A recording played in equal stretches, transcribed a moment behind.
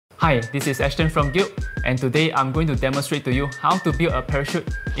Hi, this is Ashton from Guild, and today I'm going to demonstrate to you how to build a parachute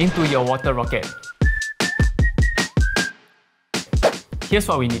into your water rocket. Here's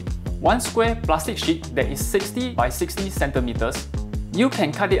what we need. One square plastic sheet that is 60 by 60 centimeters. You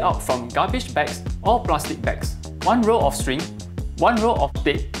can cut it out from garbage bags or plastic bags. One roll of string, one roll of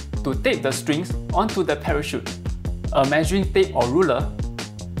tape to tape the strings onto the parachute, a measuring tape or ruler,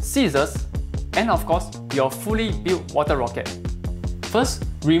 scissors, and of course, your fully built water rocket. First,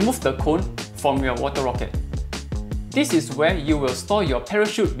 remove the cone from your water rocket. This is where you will store your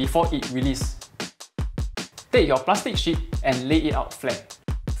parachute before it releases. Take your plastic sheet and lay it out flat.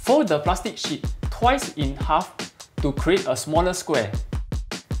 Fold the plastic sheet twice in half to create a smaller square.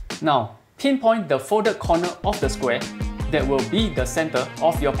 Now, pinpoint the folded corner of the square that will be the center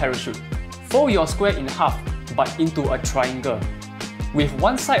of your parachute. Fold your square in half but into a triangle, with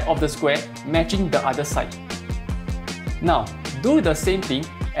one side of the square matching the other side. Now, do the same thing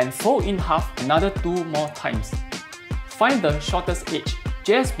and fold in half another 2 more times. Find the shortest edge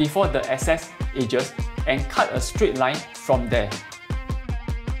just before the excess edges and cut a straight line from there.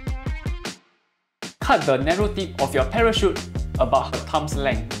 Cut the narrow tip of your parachute about a thumb's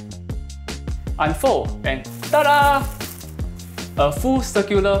length. Unfold and ta-da! A full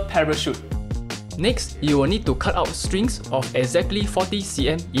circular parachute. Next, you will need to cut out strings of exactly 40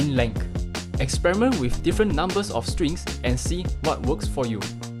 cm in length. Experiment with different numbers of strings and see what works for you.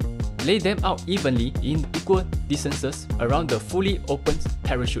 Lay them out evenly in equal distances around the fully opened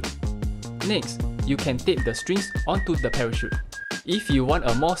parachute. Next, you can tape the strings onto the parachute. If you want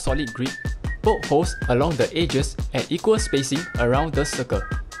a more solid grip, poke holes along the edges at equal spacing around the circle,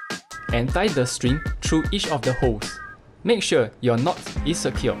 and tie the string through each of the holes. Make sure your knot is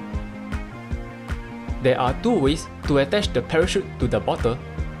secure. There are 2 ways to attach the parachute to the bottle.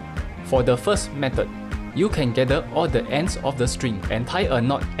 For the first method, you can gather all the ends of the string and tie a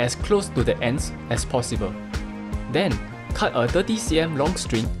knot as close to the ends as possible. Then, cut a 30 cm long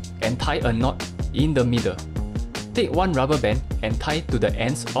string and tie a knot in the middle. Take one rubber band and tie to the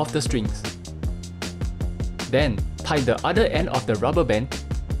ends of the strings. Then, tie the other end of the rubber band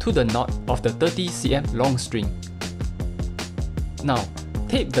to the knot of the 30 cm long string. Now,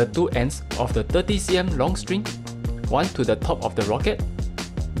 tape the 2 ends of the 30 cm long string, one to the top of the rocket,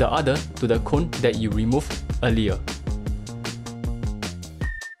 the other to the cone that you removed earlier.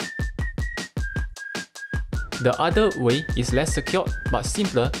 The other way is less secure but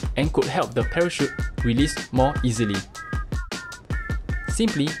simpler and could help the parachute release more easily.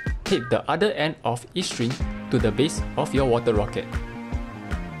 Simply tape the other end of each string to the base of your water rocket.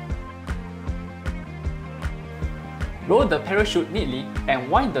 Roll the parachute neatly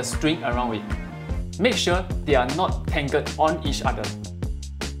and wind the string around it. Make sure they are not tangled on each other.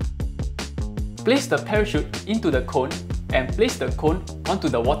 Place the parachute into the cone and place the cone onto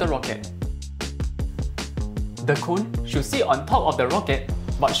the water rocket. The cone should sit on top of the rocket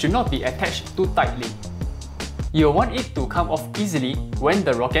but should not be attached too tightly. You'll want it to come off easily when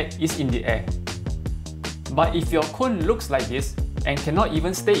the rocket is in the air. But if your cone looks like this and cannot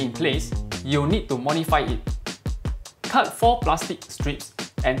even stay in place, you'll need to modify it. Cut 4 plastic strips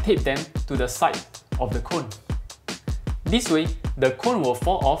and tape them to the side of the cone. This way, the cone will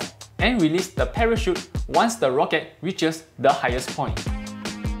fall off and release the parachute once the rocket reaches the highest point.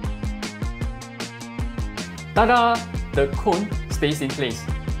 Ta-da! The cone stays in place.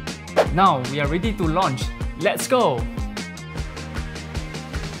 Now we are ready to launch. Let's go!